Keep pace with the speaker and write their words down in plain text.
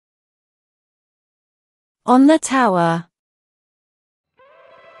On the tower.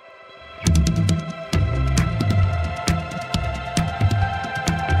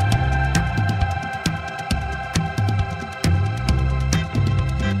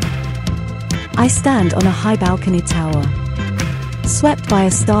 I stand on a high balcony tower, swept by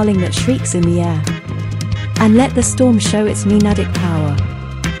a starling that shrieks in the air, and let the storm show its maenadic power,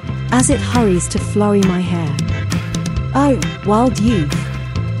 as it hurries to flurry my hair. Oh, wild youth!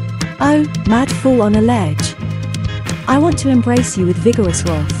 Oh, mad fool on a ledge! I want to embrace you with vigorous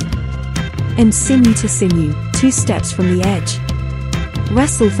wrath, and sinew to sinew, 2 steps from the edge.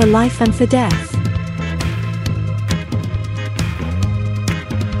 Wrestle for life and for death.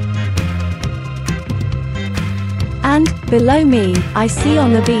 And, below me, I see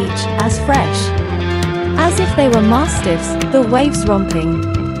on the beach, as fresh as if they were mastiffs, the waves romping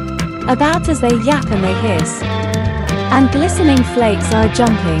about as they yap and they hiss, and glistening flakes are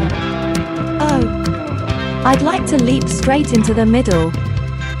ajumping. Oh, I'd like to leap straight into the middle,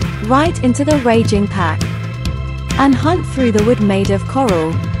 right into the raging pack, and hunt through the wood made of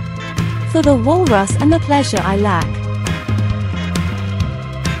coral, for the walrus and the pleasure I lack.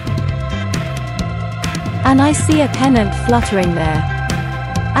 And I see a pennant fluttering there,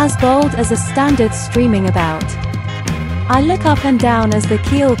 as bold as a standard streaming about. I look up and down as the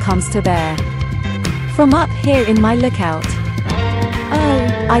keel comes to bear, from up here in my lookout.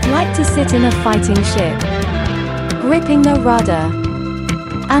 Oh, I'd like to sit in a fighting ship, gripping the rudder,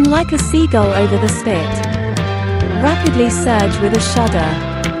 and like a seagull over the spit, rapidly surge with a shudder.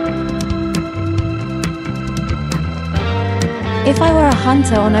 If I were a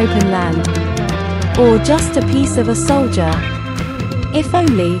hunter on open land, or just a piece of a soldier, if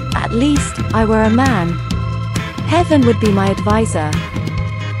only, at least, I were a man, heaven would be my advisor.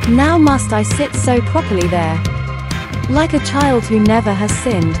 Now must I sit so properly there, like a child who never has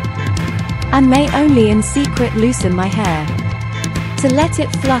sinned, and may only in secret loosen my hair, to let it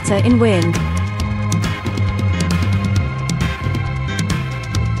flutter in wind.